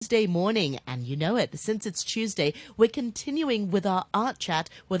Tuesday morning, and you know it, since it's Tuesday, we're continuing with our art chat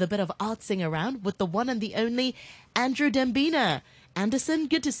with a bit of artsing around with the one and the only Andrew Dembina. Anderson,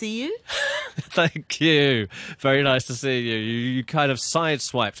 good to see you. Thank you. Very nice to see you. You kind of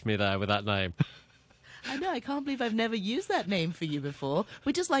sideswiped me there with that name. I know, I can't believe I've never used that name for you before.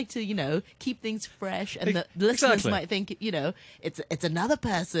 We just like to, keep things fresh, and the listeners might think, it's another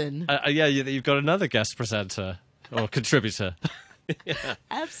person. Yeah, you've got another guest presenter or contributor. Yeah.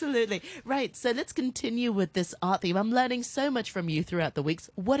 Absolutely. Right, so let's continue with this art theme. I'm learning so much from you throughout the weeks.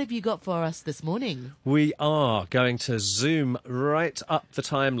 What have you got for us this morning? We are going to zoom right up the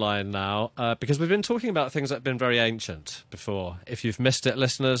timeline now because we've been talking about things that have been very ancient before. If you've missed it,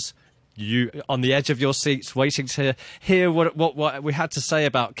 listeners, you on the edge of your seats waiting to hear what we had to say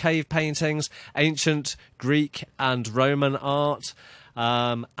about cave paintings, ancient Greek and Roman art.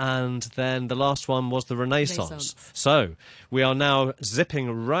 And then the last one was the Renaissance. So we are now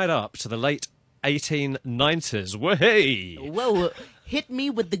zipping right up to the late 1890s. Way! Whoa, hit me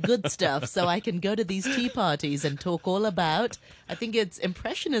with the good stuff so I can go to these tea parties and talk all about, I think it's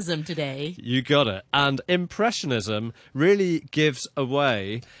Impressionism today. You got it. And Impressionism really gives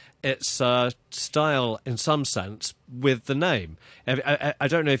away its style in some sense with the name. I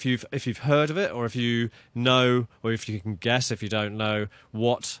don't know if you've heard of it, or if you know, or if you can guess, if you don't know,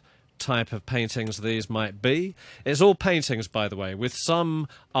 what type of paintings these might be. It's all paintings, by the way, with some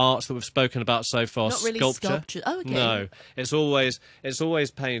art that we've spoken about so far. Not really sculpture. Oh, okay. No, it's always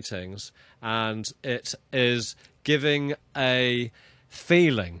paintings, and it is giving a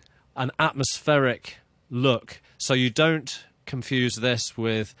feeling, an atmospheric look, so you don't confuse this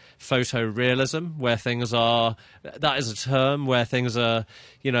with photorealism, where things are, that is a term where things are,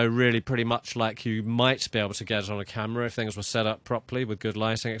 really pretty much like you might be able to get on a camera if things were set up properly with good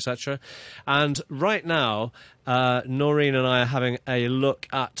lighting, etc. And right now, Noreen and I are having a look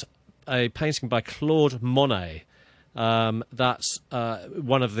at a painting by Claude Monet. That's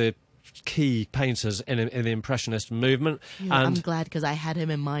one of the key painters in the Impressionist movement. Yeah, and I'm glad, because I had him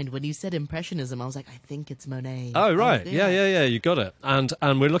in mind. When you said Impressionism, I was like, I think it's Monet. Oh, right. Yeah, you got it. And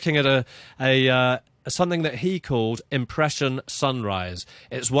we're looking at a something that he called Impression Sunrise.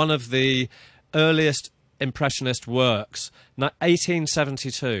 It's one of the earliest Impressionist works,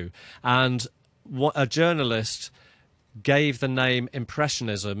 1872. And a journalist gave the name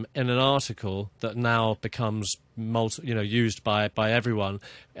Impressionism in an article that now becomes used by everyone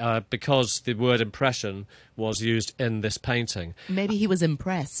because the word impression was used in this painting. Maybe he was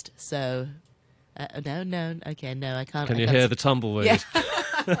impressed, so no, okay, no, I can't. Can you hear the tumbleweed?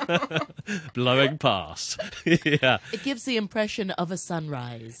 Yeah. Blowing past? Yeah. It gives the impression of a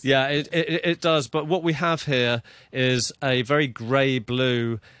sunrise. Yeah, it does. But what we have here is a very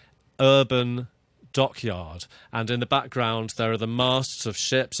grey-blue urban dockyard, and in the background there are the masts of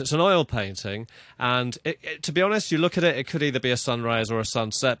ships. It's an oil painting, and to be honest, you look at it, it could either be a sunrise or a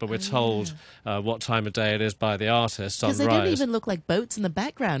sunset, but we're told what time of day it is by the artist. Sunrise. Because they don't even look like boats in the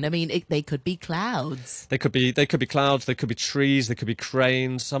background. I mean, they could be clouds. They could be clouds. They could be trees. They could be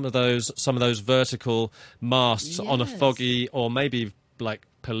cranes. Some of those vertical masts on a foggy or maybe like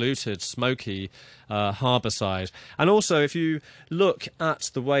polluted, smoky harbour side. And also, if you look at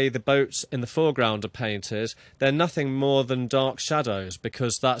the way the boats in the foreground are painted, they're nothing more than dark shadows,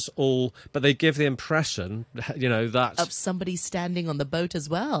 because that's all, but they give the impression, that of somebody standing on the boat as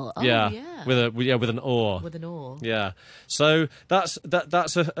well. Oh, yeah. With an oar. With an oar. Yeah. So that's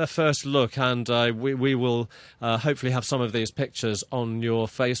a first look, and we will hopefully have some of these pictures on your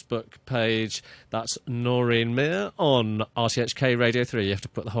Facebook page. That's Noreen Mir on RTHK Radio 3. You have to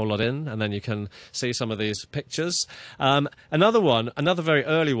put the whole lot in, and then you can see some of these pictures. Another very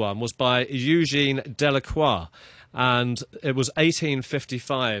early one was by Eugene Delacroix, and it was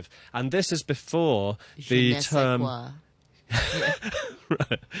 1855, and this is before the term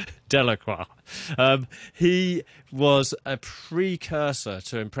Delacroix. He was a precursor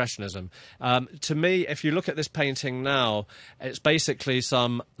to Impressionism. To me, if you look at this painting now, it's basically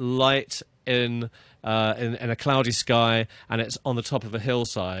some light in a cloudy sky, and it's on the top of a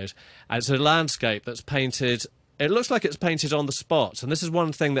hillside. And it's a landscape that's painted. It looks like it's painted on the spot, and this is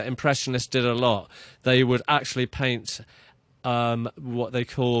one thing that Impressionists did a lot. They would actually paint what they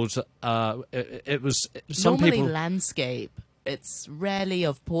called it was some normally people landscape. It's rarely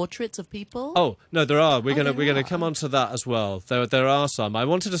of portraits of people. Oh no, there are. We're gonna come on to that as well. There are some. I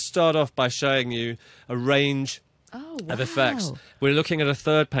wanted to start off by showing you a range of effects. We're looking at a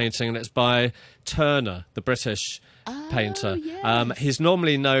third painting, and it's by Turner, the British painter. Yes. He's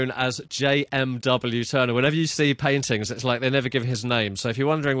normally known as JMW Turner. Whenever you see paintings, it's like they never give his name. So if you're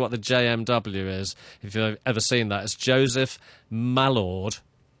wondering what the JMW is, if you've ever seen that, it's Joseph Mallord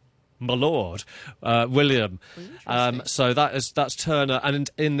my lord, William. Interesting. So that's Turner, and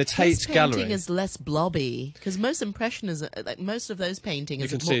in the Tate His painting Gallery, is less blobby because most impressionism, like most of those paintings, You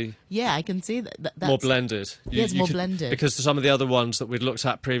is can more, see yeah, I can see that's more blended. Yeah, it's more blended. Because some of the other ones that we'd looked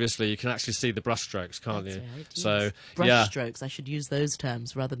at previously, you can actually see the brushstrokes, can't That's you? right. So Yes. Brush yeah. strokes. I should use those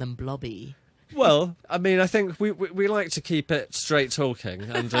terms rather than blobby. Well, I mean, I think we like to keep it straight talking,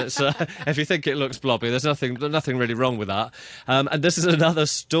 and it's, if you think it looks blobby, there's nothing really wrong with that. And this is another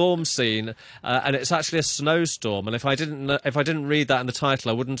storm scene, and it's actually a snowstorm. And if I didn't read that in the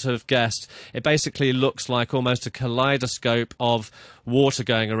title, I wouldn't have guessed. It basically looks like almost a kaleidoscope of water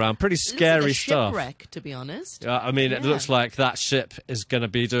going around. Pretty scary it looks like a stuff. shipwreck, to be honest. I mean, it Yeah. looks like that ship is going to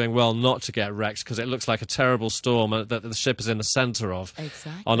be doing well not to get wrecked because it looks like a terrible storm that the ship is in the centre of.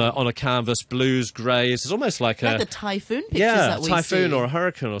 Exactly. On a canvas, blues, greys. It's almost like Like a the typhoon pictures yeah, that we typhoon see. or a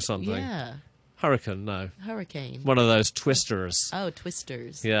hurricane or something. Yeah, Hurricane, no, hurricane. one of those twisters. Oh,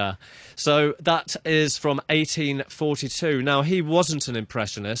 twisters. Yeah. So that is from 1842. Now, he wasn't an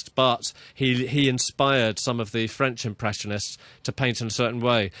impressionist, but he inspired some of the French impressionists to paint in a certain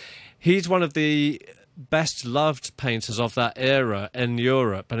way. He's one of the best loved painters of that era in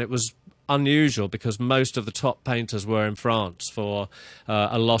Europe, and it was unusual because most of the top painters were in France for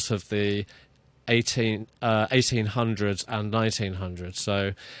a lot of the 1800s and 1900s.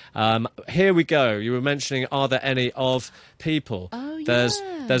 So here we go. You were mentioning, are there any of people? Oh,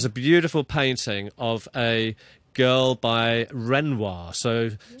 yeah. There's a beautiful painting of a girl by Renoir.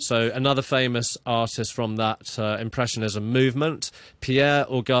 So another famous artist from that Impressionism movement,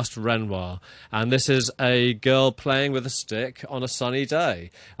 Pierre-Auguste Renoir. And this is a girl playing with a stick on a sunny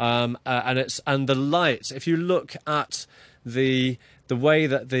day. And the light, if you look at the way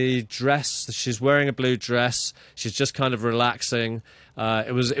that the dress, she's wearing a blue dress, she's just kind of relaxing.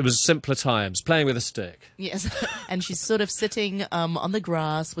 It was simpler times, playing with a stick. Yes, and she's sort of sitting on the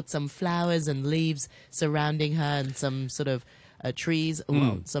grass with some flowers and leaves surrounding her, and some sort of trees,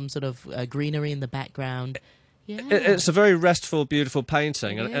 well, some sort of greenery in the background. Yeah. It's a very restful, beautiful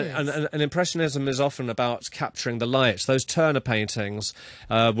painting, It is. and Impressionism is often about capturing the light. Those Turner paintings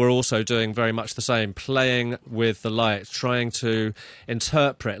were also doing very much the same, playing with the light, trying to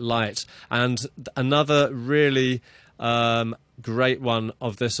interpret light. And another really great one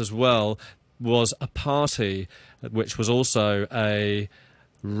of this as well was A Party, which was also a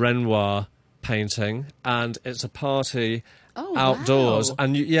Renoir painting, and it's a party outdoors. Wow.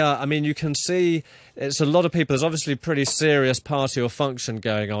 And you can see it's a lot of people. There's obviously a pretty serious party or function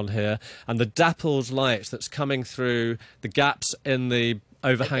going on here, and the dappled light that's coming through the gaps in the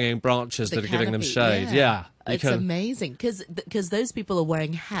overhanging branches The that are giving them canopy, shade. Yeah. It's amazing because those people are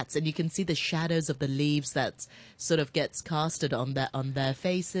wearing hats, and you can see the shadows of the leaves that sort of gets casted on their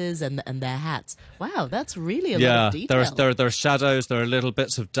faces and their hats. Wow, that's really a lot of detail. There are shadows. There are little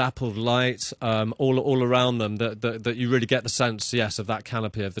bits of dappled light all around them that you really get the sense, yes, of that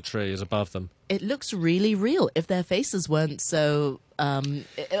canopy of the tree is above them. It looks really real. If their faces weren't so, I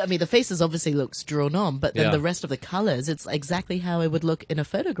mean, the faces obviously looks drawn on, but then Yeah. the rest of the colours, it's exactly how it would look in a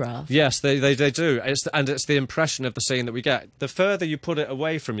photograph. Yes, they do. It's the impression of the scene that we get. The further you put it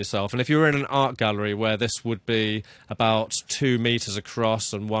away from yourself, and if you were in an art gallery where this would be about 2 meters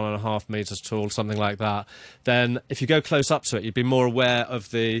across and 1.5 meters tall, something like that, then if you go close up to it, you'd be more aware of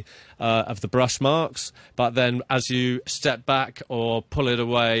the brush marks. But then as you step back or pull it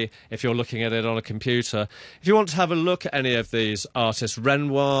away, if you're looking at it on a computer, if you want to have a look at any of these artists,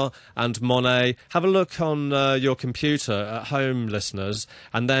 Renoir and Monet, have a look on your computer at home, listeners,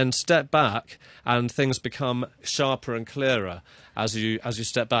 and then step back, and things become sharper and clearer as you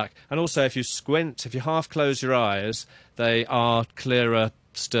step back. And also, if you squint, if you half close your eyes, they are clearer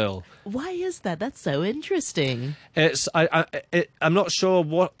still. Why is that? That's so interesting. I'm not sure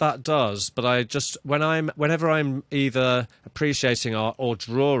what that does, but whenever I'm either appreciating art or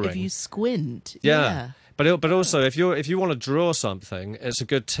drawing, If you squint, yeah. But also, if you want to draw something, it's a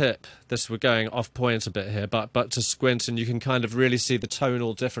good tip. We're going off point a bit here, but to squint, and you can kind of really see the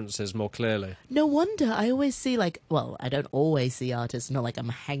tonal differences more clearly. No wonder I always see I don't always see artists, not like I'm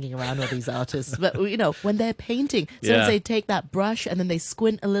hanging around with these artists, but when they're painting, sometimes they take that brush and then they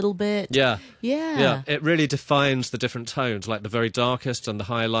squint a little bit. Yeah. Yeah. It really defines the different tones, like the very darkest and the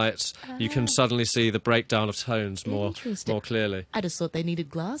highlights. You can suddenly see the breakdown of tones more Interesting. clearly. I just thought they needed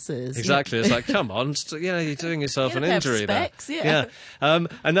glasses. Exactly. It's like, come on, you're doing yourself an They have injury specs, there. yeah.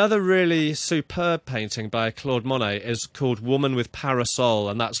 Another really superb painting by Claude Monet is called Woman with Parasol,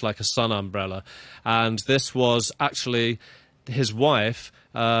 and that's like a sun umbrella. And this was actually his wife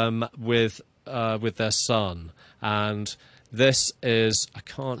with their son. And this is, I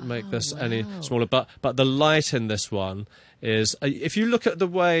can't make this any smaller, but the light in this one is if you look at the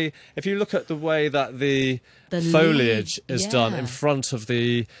way that the foliage is done in front of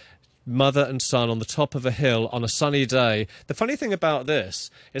the mother and son on the top of a hill on a sunny day. The funny thing about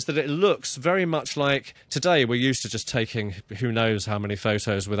this is that it looks very much like today we're used to just taking who knows how many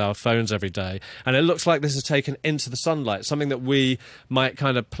photos with our phones every day, and it looks like this is taken into the sunlight, something that we might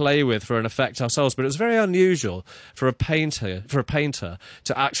kind of play with for an effect ourselves. But it was very unusual for a painter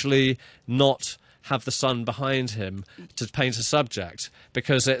to actually not have the sun behind him to paint a subject,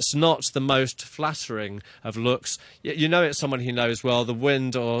 because it's not the most flattering of looks. You know, it's someone he knows well. The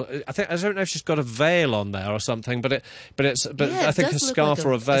wind, or I don't know if she's got a veil on there or something, but I think a scarf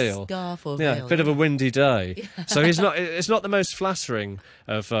or a veil. A bit of a windy day. Yeah. So it's not the most flattering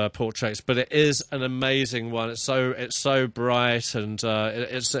of portraits, but it is an amazing one. It's so bright, and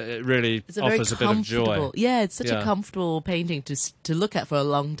it really offers a bit of joy. Yeah, it's such a comfortable painting to look at for a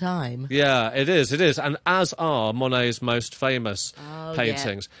long time. Yeah, it is. It is, and as are Monet's most famous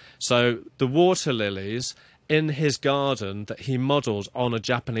paintings. Yeah. So the water lilies in his garden that he modelled on a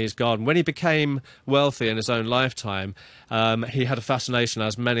Japanese garden. When he became wealthy in his own lifetime, he had a fascination,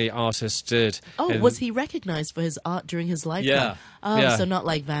 as many artists did. Oh, was he recognised for his art during his lifetime? Yeah. So not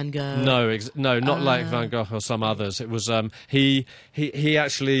like Van Gogh. No, not like Van Gogh or some others. It was he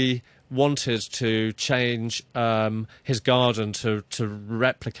actually wanted to change his garden to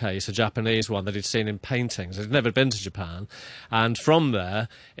replicate a Japanese one that he'd seen in paintings. He'd never been to Japan. And from there,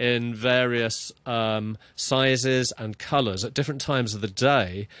 in various sizes and colours, at different times of the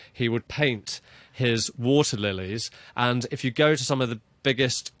day, he would paint his water lilies. And if you go to some of the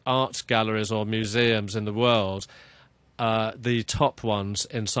biggest art galleries or museums in the world, the top ones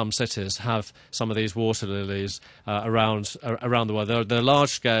in some cities have some of these water lilies around the world. They're large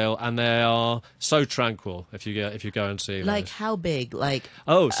scale, and they are so tranquil. If you go and see, like those. How big? Like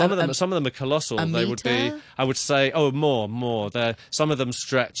some of them are colossal. They would be, I would say, more. Some of them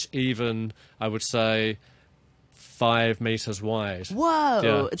stretch even, I would say, 5 meters wide. Whoa!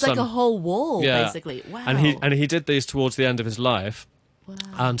 Yeah. It's like a whole wall, basically. Wow! And he did these towards the end of his life. Wow.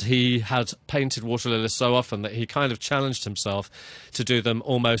 And he had painted water lilies so often that he kind of challenged himself to do them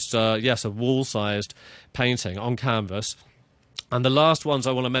almost, a wall-sized painting on canvas. And the last ones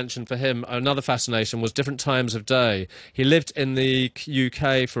I want to mention for him, another fascination, was different times of day. He lived in the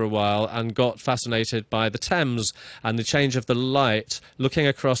UK for a while and got fascinated by the Thames and the change of the light looking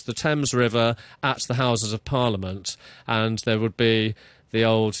across the Thames River at the Houses of Parliament. And there would be the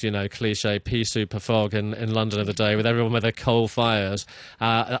old, cliche pea soup fog in London of the day, with everyone with their coal fires.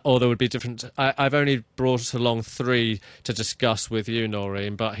 Or there would be different. I've only brought along 3 to discuss with you,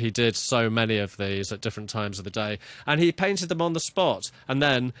 Noreen, but he did so many of these at different times of the day. And he painted them on the spot. And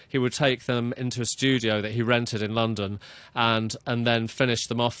then he would take them into a studio that he rented in London and then finish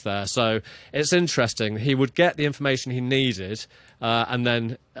them off there. So it's interesting. He would get the information he needed and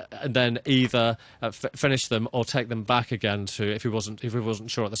then either finish them or take them back again to if he wasn't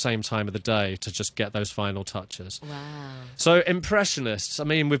sure at the same time of the day, to just get those final touches. Wow! So Impressionists. I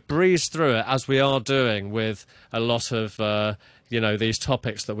mean, we've breezed through it, as we are doing with a lot of these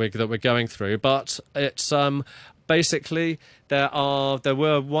topics that we're going through. But it's basically there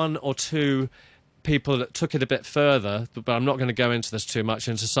were 1 or 2 people that took it a bit further, but I'm not going to go into this too much,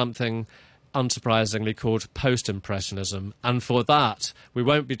 into something unsurprisingly called post-impressionism. And for that, we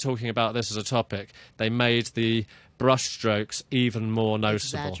won't be talking about this as a topic. They made the brushstrokes even more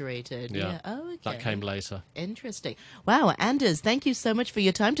noticeable. Exaggerated. Yeah. Oh, okay. That came later. Interesting. Wow, Anders, thank you so much for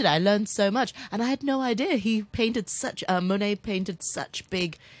your time today. I learned so much, and I had no idea Monet painted such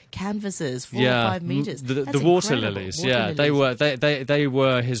big canvases, 4 or 5 meters. The water lilies. They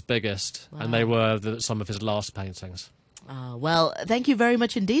were his biggest, and they were some of his last paintings. Well, thank you very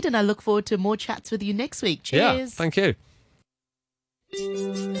much indeed, and I look forward to more chats with you next week. Cheers. Yeah, thank you.